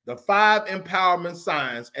said the 5 empowerment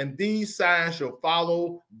signs, and these signs shall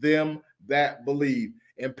follow them that believe.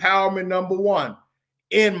 Empowerment number 1,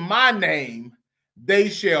 in my name, they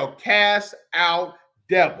shall cast out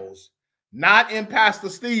devils. Not in Pastor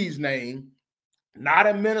Steve's name, not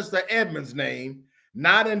in Minister Edmund's name,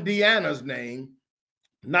 not in Deanna's name,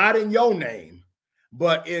 not in your name,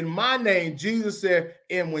 but in my name. Jesus said,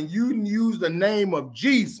 and when you use the name of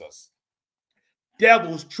Jesus,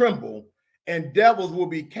 devils tremble and devils will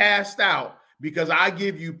be cast out, because I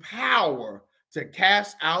give you power to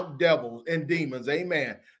cast out devils and demons.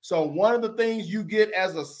 Amen. So one of the things you get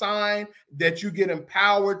as a sign that you get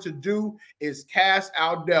empowered to do is cast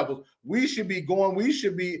out devils. We should be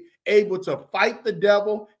able to fight the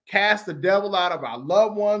devil, cast the devil out of our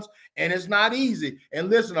loved ones, and it's not easy. And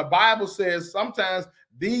listen, the Bible says sometimes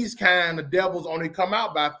these kind of devils only come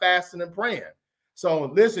out by fasting and praying. So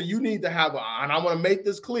listen, you need to have, and I want to make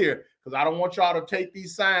this clear, because I don't want y'all to take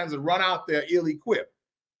these signs and run out there ill-equipped.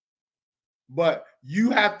 But you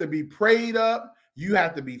have to be prayed up. You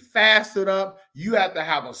have to be fasted up. You have to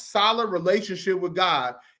have a solid relationship with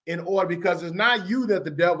God in order, because it's not you that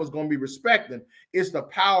the devil is going to be respecting. It's the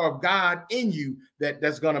power of God in you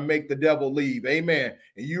that's going to make the devil leave. Amen.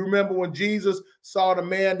 And you remember when Jesus saw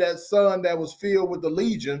that son that was filled with the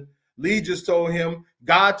legions told him,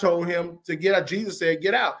 God told him to get out. Jesus said,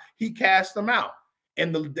 get out. He cast them out.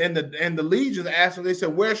 And the legions asked him, they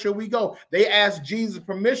said, where should we go? They asked Jesus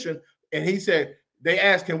permission. And he said, they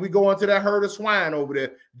asked, can we go into that herd of swine over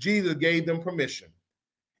there? Jesus gave them permission.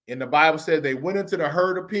 And the Bible said they went into the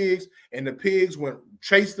herd of pigs, and the pigs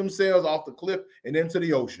chased themselves off the cliff and into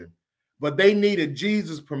the ocean. But they needed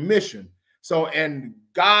Jesus' permission. So, and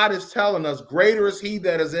God is telling us, greater is he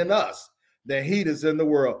that is in us than he that's in the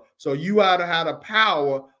world. So you ought to have the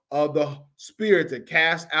power of the Spirit to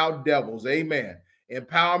cast out devils. Amen.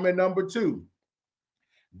 Empowerment number 2.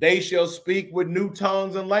 They shall speak with new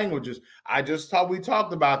tongues and languages. We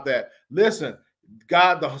talked about that. Listen,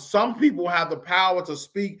 some people have the power to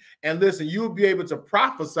speak, and listen, you'll be able to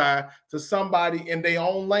prophesy to somebody in their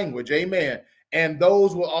own language. Amen. And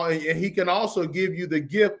he can also give you the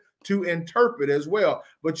gift to interpret as well.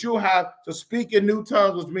 But you'll have to speak in new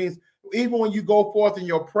tongues, which means even when you go forth in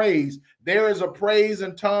your praise, there is a praise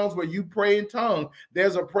in tongues where you pray in tongues.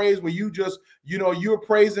 There's a praise where you just, you're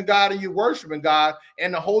praising God and you're worshiping God,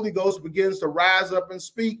 and the Holy Ghost begins to rise up and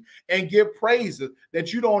speak and give praises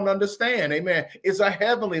that you don't understand. Amen. It's a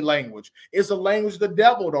heavenly language. It's a language the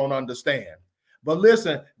devil don't understand. But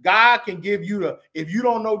listen, God can give you if you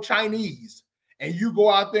don't know Chinese, and you go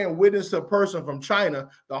out there and witness to a person from China,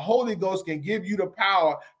 the Holy Ghost can give you the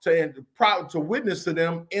power to witness to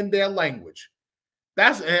them in their language.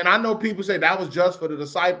 And I know people say that was just for the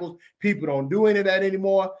disciples. People don't do any of that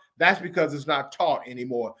anymore. That's because it's not taught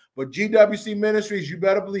anymore. But GWC Ministries, you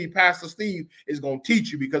better believe Pastor Steve is going to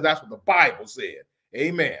teach you, because that's what the Bible said.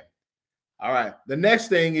 Amen. All right. The next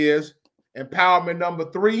thing is empowerment number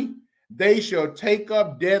 3. They shall take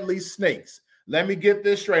up deadly snakes. Let me get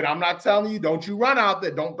this straight. I'm not telling you, don't you run out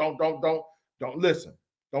there. Don't listen.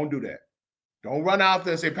 Don't do that. Don't run out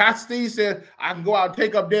there and say, Pastor Steve said I can go out and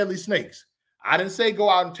take up deadly snakes. I didn't say go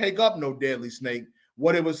out and take up no deadly snake.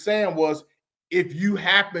 What it was saying was, if you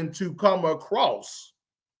happen to come across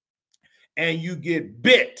and you get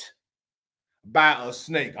bit by a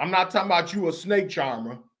snake, I'm not talking about you a snake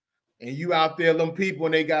charmer and you out there, them people,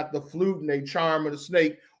 and they got the flute and they charming the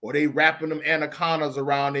snake, or they wrapping them anacondas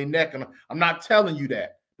around their neck. And I'm not telling you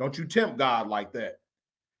that. Don't you tempt God like that.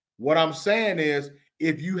 What I'm saying is,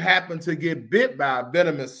 if you happen to get bit by a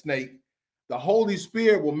venomous snake, the Holy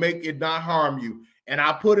Spirit will make it not harm you. And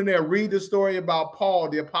I put in there, read the story about Paul,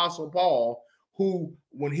 the Apostle Paul, who,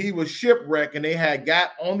 when he was shipwrecked and they had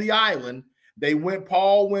got on the island,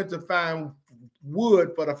 Paul went to find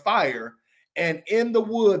wood for the fire. And in the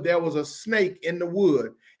wood, there was a snake in the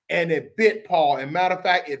wood, and it bit Paul. And matter of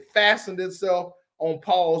fact, it fastened itself on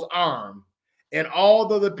Paul's arm. And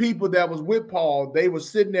all of the people that was with Paul, they were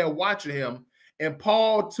sitting there watching him. And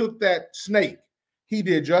Paul took that snake. He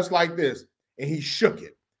did just like this, and he shook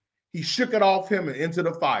it. He shook it off him and into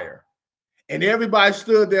the fire. And everybody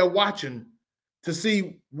stood there watching to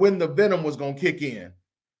see when the venom was going to kick in,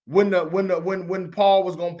 when Paul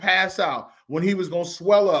was going to pass out, when he was going to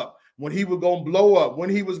swell up, when he was going to blow up, when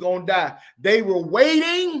he was going to die. They were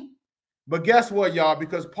waiting. But guess what, y'all?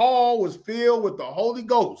 Because Paul was filled with the Holy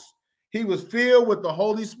Ghost. He was filled with the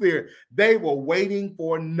Holy Spirit. They were waiting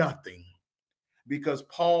for nothing because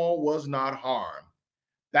Paul was not harmed.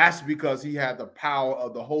 That's because he had the power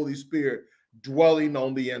of the Holy Spirit dwelling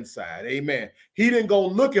on the inside. Amen. He didn't go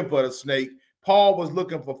looking for the snake. Paul was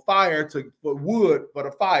looking for for wood for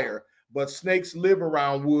the fire, but snakes live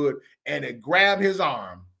around wood, and it grabbed his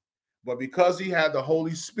arm. But because he had the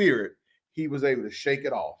Holy Spirit, he was able to shake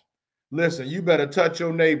it off. Listen, you better touch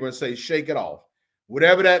your neighbor and say, shake it off.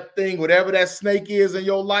 Whatever that thing, whatever that snake is in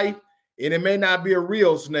your life, and it may not be a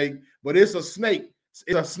real snake, but it's a snake.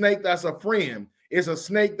 It's a snake that's a friend. It's a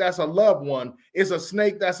snake that's a loved one. It's a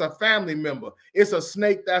snake that's a family member. It's a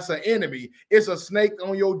snake that's an enemy. It's a snake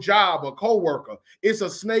on your job, a co-worker. It's a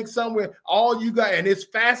snake somewhere. All you got, and it's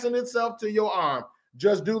fastened itself to your arm.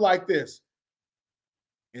 Just do like this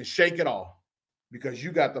and shake it off, because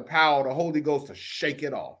you got the power of the Holy Ghost to shake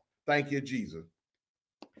it off. Thank you, Jesus.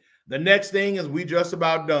 The next thing is we just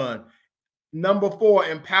about done. Number 4,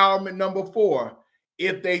 empowerment number 4.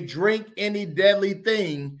 If they drink any deadly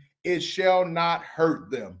thing, it shall not hurt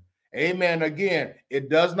them. Amen. Again, it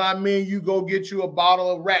does not mean you go get you a bottle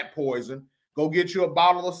of rat poison, go get you a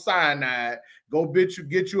bottle of cyanide, go get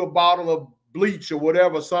you a bottle of bleach or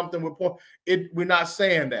whatever, something with poison. We're not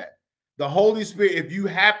saying that. The Holy Spirit, if you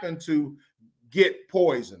happen to get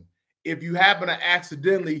poison, if you happen to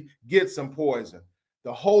accidentally get some poison,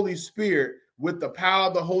 the Holy Spirit, with the power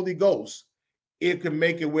of the Holy Ghost, it can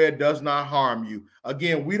make it where it does not harm you.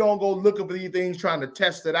 Again, we don't go looking for these things trying to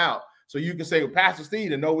test it out. So you can say, well, Pastor Steve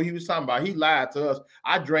didn't know what he was talking about. He lied to us.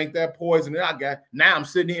 I drank that poison and now I'm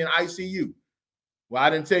sitting here in ICU. Well, I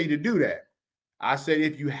didn't tell you to do that. I said,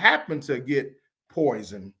 if you happen to get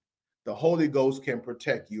poison, the Holy Ghost can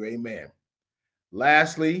protect you. Amen.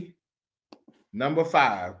 Lastly, number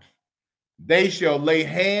 5, they shall lay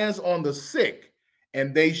hands on the sick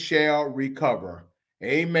and they shall recover.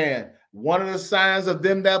 Amen. One of the signs of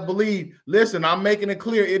them that believe, listen, I'm making it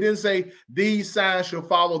clear. It didn't say these signs shall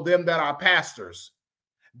follow them that are pastors.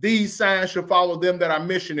 These signs shall follow them that are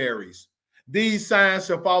missionaries. These signs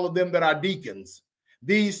shall follow them that are deacons.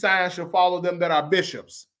 These signs shall follow them that are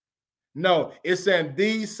bishops. No, it's saying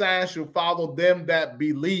these signs shall follow them that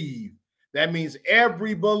believe. That means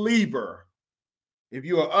every believer. If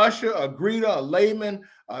you're an usher, a greeter, a layman,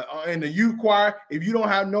 in the youth choir, if you don't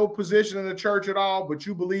have no position in the church at all, but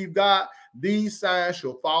you believe God, these signs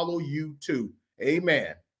shall follow you too.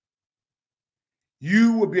 Amen.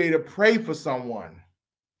 You will be able to pray for someone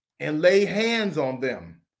and lay hands on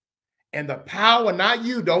them. And the power, not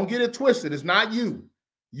you, don't get it twisted. It's not you.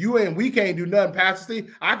 We can't do nothing, Pastor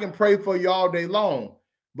Steve. I can pray for you all day long,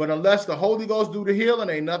 but unless the Holy Ghost do the healing,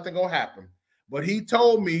 ain't nothing gonna happen. But he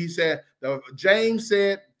told me, he said, James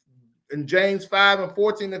said in James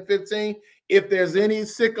 5:14-15, if there's any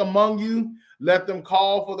sick among you, let them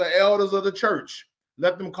call for the elders of the church.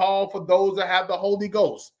 Let them call for those that have the Holy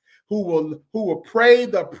Ghost, who will pray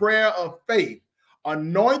the prayer of faith,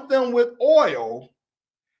 anoint them with oil,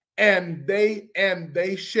 and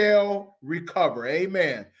they shall recover.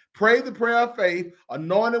 Amen. Pray the prayer of faith,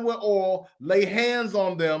 anoint them with oil, lay hands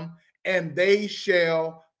on them, and they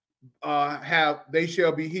shall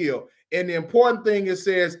be healed. And the important thing, it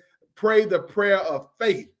says, pray the prayer of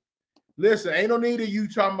faith. Listen, ain't no need of you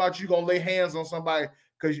talking about you gonna lay hands on somebody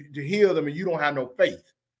because to heal them and you don't have no faith.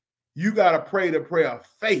 You got to pray the prayer of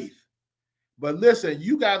faith. But listen,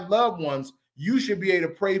 you got loved ones, you should be able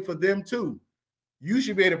to pray for them too. You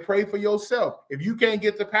should be able to pray for yourself. If you can't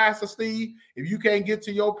get to Pastor Steve, if you can't get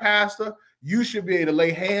to your pastor, you should be able to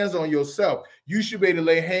lay hands on yourself. You should be able to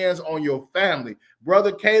lay hands on your family.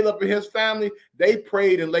 Brother Caleb and his family, they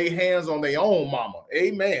prayed and laid hands on their own mama.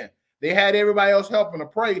 Amen. They had everybody else helping to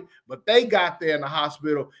pray, but they got there in the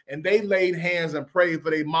hospital and they laid hands and prayed for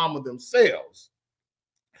their mama themselves.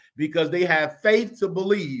 because they have faith to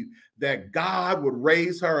believe that God would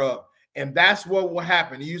raise her up. And that's what will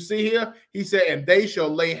happen. You see here, he said, and they shall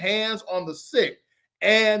lay hands on the sick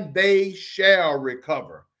and they shall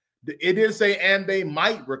recover. It didn't say, and they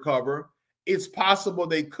might recover. It's possible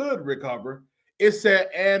they could recover. It said,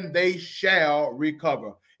 and they shall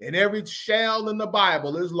recover. And every shall in the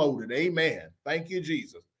Bible is loaded. Amen. Thank you,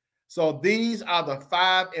 Jesus. So these are the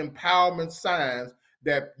 5 empowerment signs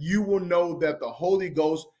that you will know that the Holy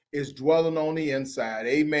Ghost is dwelling on the inside.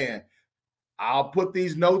 Amen. I'll put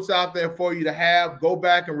these notes out there for you to have. Go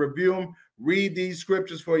back and review them. Read these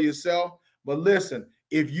scriptures for yourself. But listen,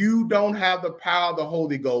 if you don't have the power of the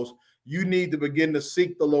Holy Ghost, you need to begin to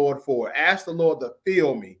seek the Lord for it. Ask the Lord to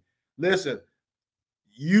fill me. Listen,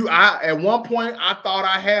 at one point, I thought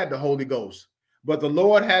I had the Holy Ghost, but the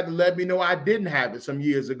Lord had to let me know I didn't have it some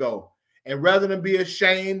years ago. And rather than be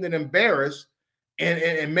ashamed and embarrassed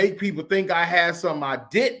and make people think I had something I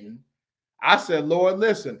didn't, I said, Lord,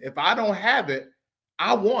 listen, if I don't have it,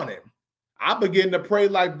 I want it. I began to pray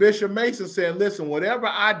like Bishop Mason said, listen, whatever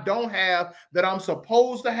I don't have that I'm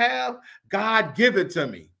supposed to have, God, give it to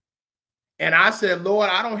me. And I said, Lord,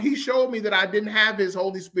 he showed me that I didn't have his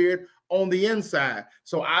Holy Spirit on the inside.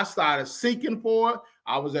 So I started seeking for it.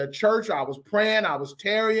 I was at church. I was praying. I was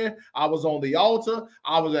tarrying. I was on the altar.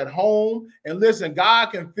 I was at home. And listen, God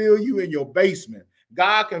can fill you in your basement.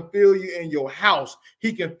 God can fill you in your house.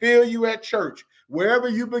 He can fill you at church. Wherever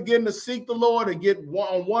you begin to seek the Lord and get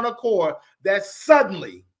on one accord, that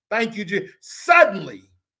suddenly, thank you, Jesus, suddenly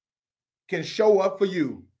can show up for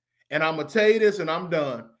you. And I'm going to tell you this and I'm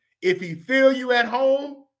done. If he fill you at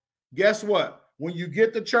home, guess what? When you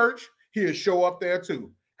get to church, he'll show up there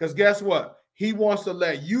too. Because guess what? He wants to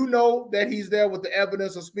let you know that he's there with the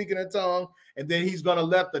evidence of speaking in tongue, and then he's going to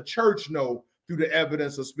let the church know through the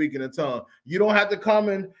evidence of speaking in tongue. You don't have to come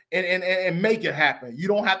in and make it happen. You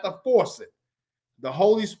don't have to force it. The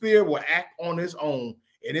Holy Spirit will act on its own,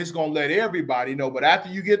 and it's going to let everybody know. But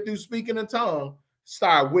after you get through speaking in tongue,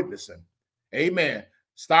 start witnessing. Amen.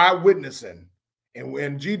 Start witnessing. And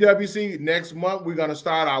in GWC, next month, we're going to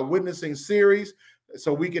start our witnessing series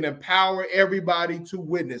so we can empower everybody to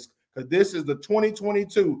witness. Because this is the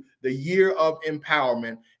 2022, the year of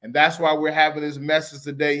empowerment. And that's why we're having this message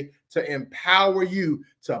today, to empower you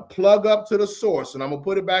to plug up to the source. And I'm going to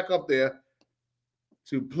put it back up there,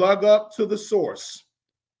 to plug up to the source,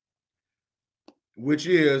 which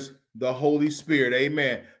is the Holy Spirit.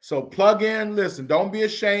 Amen. So plug in. Listen, don't be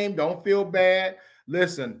ashamed. Don't feel bad.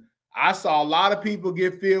 Listen, I saw a lot of people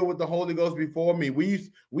get filled with the Holy Ghost before me.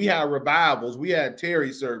 We had revivals. We had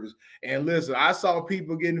Terry service. And listen, I saw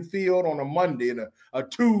people getting filled on a Monday and a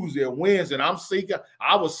Tuesday, a Wednesday. And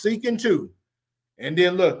I was seeking too. And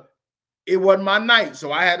then look, it wasn't my night.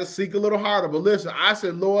 So I had to seek a little harder. But listen, I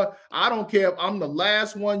said, Lord, I don't care if I'm the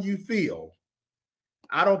last one you feel.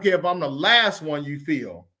 I don't care if I'm the last one you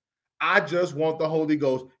feel. I just want the Holy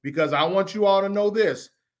Ghost, because I want you all to know this.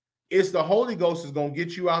 It's the Holy Ghost is going to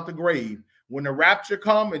get you out the grave. When the rapture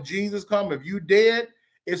come and Jesus come, if you dead,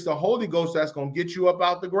 it's the Holy Ghost that's going to get you up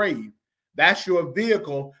out the grave. That's your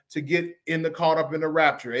vehicle to get caught up in the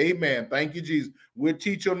rapture. Amen. Thank you, Jesus. We'll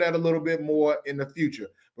teach on that a little bit more in the future.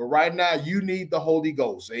 But right now, you need the Holy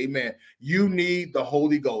Ghost. Amen. You need the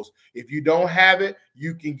Holy Ghost. If you don't have it,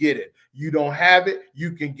 you can get it. You don't have it,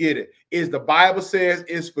 you can get it. The Bible says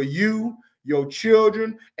it's for you, your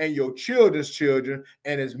children, and your children's children,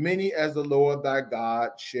 and as many as the Lord thy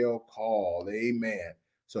God shall call. Amen.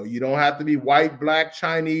 So you don't have to be white, black,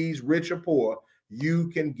 Chinese, rich, or poor. You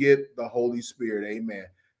can get the Holy Spirit. Amen.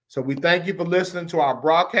 So we thank you for listening to our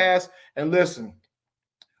broadcast. And listen,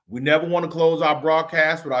 we never want to close our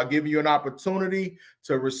broadcast without giving you an opportunity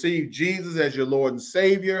to receive Jesus as your Lord and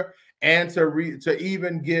Savior, and to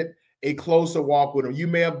even get a closer walk with him. You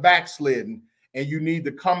may have backslidden and you need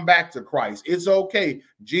to come back to Christ. It's okay.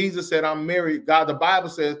 Jesus said, I'm married. God, the Bible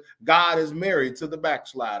says God is married to the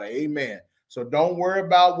backslider. Amen. So don't worry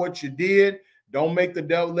about what you did. Don't let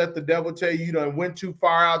the devil tell you done went too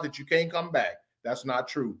far out that you can't come back. That's not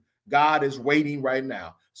true. God is waiting right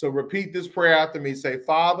now. So repeat this prayer after me. Say,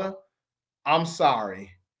 Father, I'm sorry.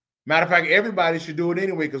 Matter of fact, everybody should do it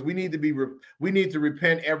anyway, because we need to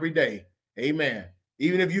repent every day. Amen.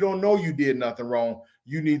 Even if you don't know you did nothing wrong,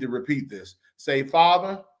 you need to repeat this. Say,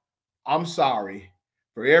 Father, I'm sorry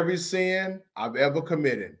for every sin I've ever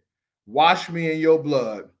committed. Wash me in your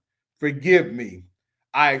blood. Forgive me.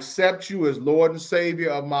 I accept you as Lord and Savior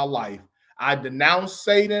of my life. I denounce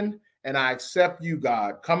Satan and I accept you,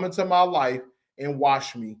 God. Come into my life and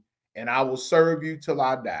wash me, and I will serve you till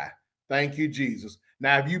I die. Thank you, Jesus.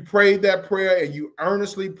 Now, if you prayed that prayer and you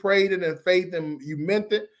earnestly prayed it in faith and you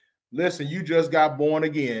meant it, Listen, you just got born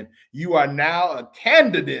again. You are now a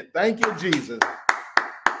candidate. Thank you, Jesus.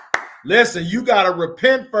 Listen, you got to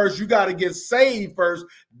repent first. You got to get saved first.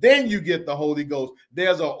 Then you get the Holy Ghost.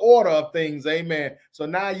 There's an order of things. Amen. So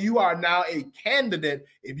now you are now a candidate.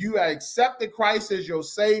 If you have accepted Christ as your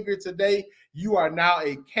Savior today, you are now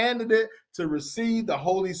a candidate to receive the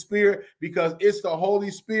Holy Spirit, because it's the Holy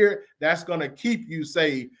Spirit that's going to keep you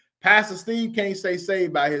saved. Pastor Steve can't stay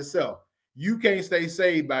saved by himself. You can't stay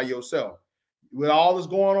saved by yourself. With all that's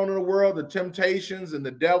going on in the world, the temptations and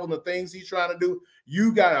the devil and the things he's trying to do,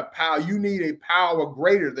 you got a power. You need a power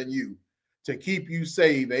greater than you to keep you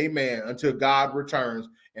saved. Amen. Until God returns.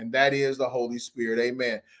 And that is the Holy Spirit.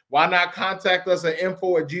 Amen. Why not contact us at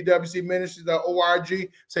info@gwcministries.org.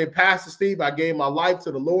 Say, Pastor Steve, I gave my life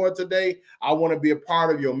to the Lord today. I want to be a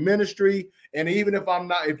part of your ministry. And even if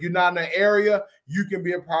you're not in the area, you can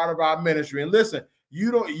be a part of our ministry. And listen,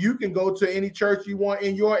 you can go to any church you want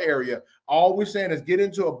in your area. All we're saying is get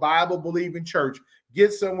into a Bible believing church.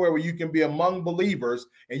 Get somewhere where you can be among believers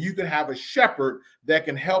and you can have a shepherd that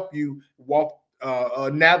can help you walk,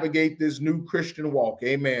 navigate this new Christian walk.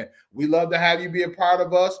 Amen. We love to have you be a part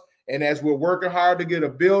of us. And as we're working hard to get a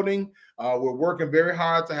building, we're working very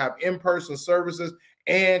hard to have in-person services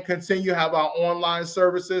and continue to have our online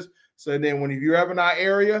services. So then when you're ever in our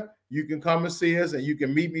area, you can come and see us and you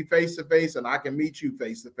can meet me face to face and I can meet you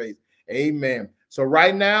face to face. Amen. So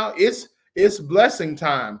right now it's blessing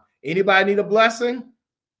time. Anybody need a blessing?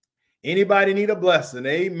 Anybody need a blessing?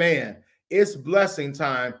 Amen. It's blessing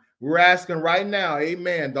time. We're asking right now.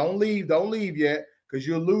 Amen. Don't leave yet, because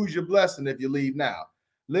you'll lose your blessing if you leave now.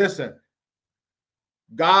 Listen,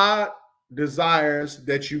 God desires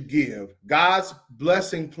that you give. God's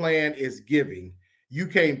blessing plan is giving. You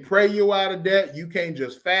can't pray your way out of debt. You can't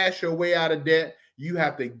just fast your way out of debt. You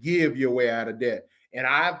have to give your way out of debt. And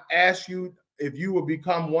I've asked you if you will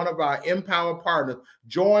become one of our Empower partners.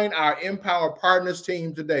 Join our Empower Partners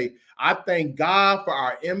team today. I thank God for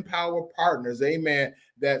our Empower partners, amen,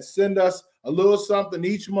 that send us a little something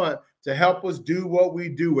each month to help us do what we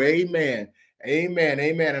do. Amen. Amen.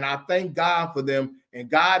 Amen. And I thank God for them. And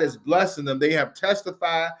God is blessing them. They have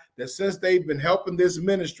testified that since they've been helping this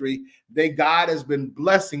ministry, God has been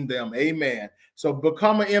blessing them. Amen. So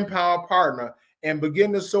become an Empower partner and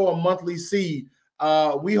begin to sow a monthly seed.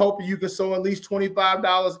 We hope you can sow at least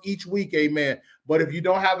 $25 each week. Amen. But if you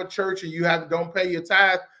don't have a church and don't pay your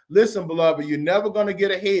tithes, listen, beloved, you're never going to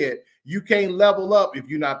get ahead. You can't level up if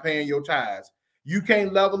you're not paying your tithes. You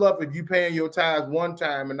can't level up if you're paying your tithes one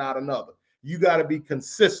time and not another. You got to be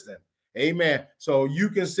consistent. Amen. So you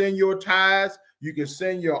can send your tithes. You can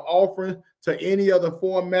send your offering to any of the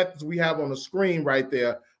 4 methods we have on the screen right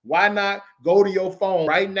there. Why not go to your phone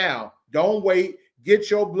right now? Don't wait.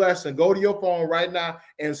 Get your blessing. Go to your phone right now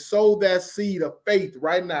and sow that seed of faith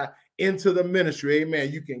right now into the ministry.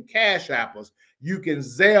 Amen. You can Cash App us. You can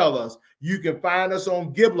Zelle us. You can find us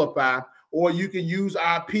on Giblify, or you can use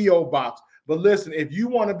our P.O. box. But listen, if you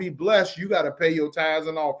want to be blessed, you got to pay your tithes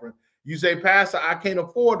and offering. You say, Pastor, I can't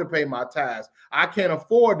afford to pay my tithes. I can't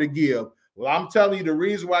afford to give. Well, I'm telling you, the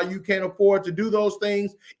reason why you can't afford to do those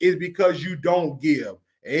things is because you don't give.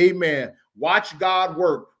 Amen. Watch God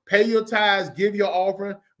work. Pay your tithes, give your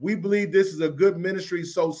offering. We believe this is a good ministry to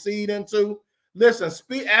sow seed into. Listen,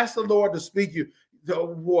 ask the Lord to speak you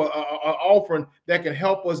for an offering that can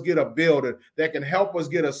help us get a building, that can help us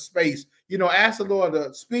get a space. Ask the Lord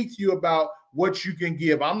to speak to you about what you can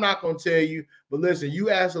give. I'm not going to tell you, but listen, you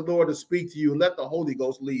ask the Lord to speak to you and let the Holy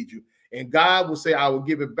Ghost lead you. And God will say, I will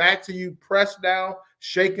give it back to you, pressed down,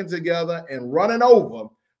 shaken together, and running over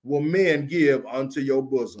will men give unto your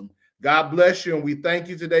bosom. God bless you, and we thank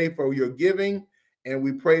you today for your giving, and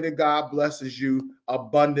we pray that God blesses you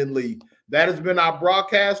abundantly. That has been our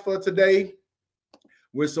broadcast for today.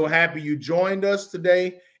 We're so happy you joined us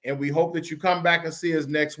today, and we hope that you come back and see us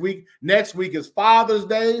next week. Next week is Father's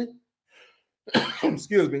Day.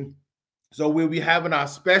 Excuse me. So we'll be having our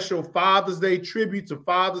special Father's Day tribute to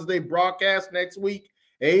Father's Day broadcast next week.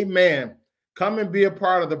 Amen. Come and be a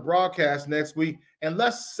part of the broadcast next week, and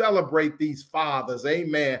let's celebrate these fathers.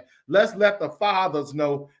 Amen. Let's let the fathers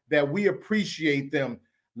know that we appreciate them.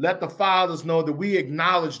 Let the fathers know that we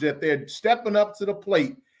acknowledge that they're stepping up to the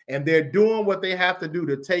plate and they're doing what they have to do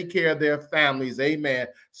to take care of their families. Amen.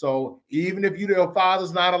 So even if your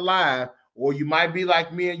father's not alive, or you might be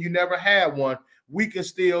like me and you never had one, we can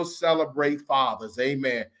still celebrate fathers.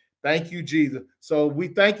 Amen. Thank you, Jesus. So we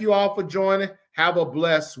thank you all for joining. Have a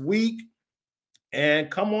blessed week. And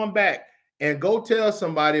come on back and go tell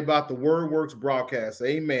somebody about the Word Works broadcast.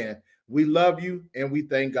 Amen. We love you and we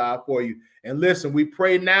thank God for you. And listen, we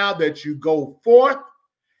pray now that you go forth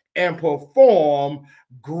and perform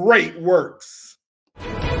great works.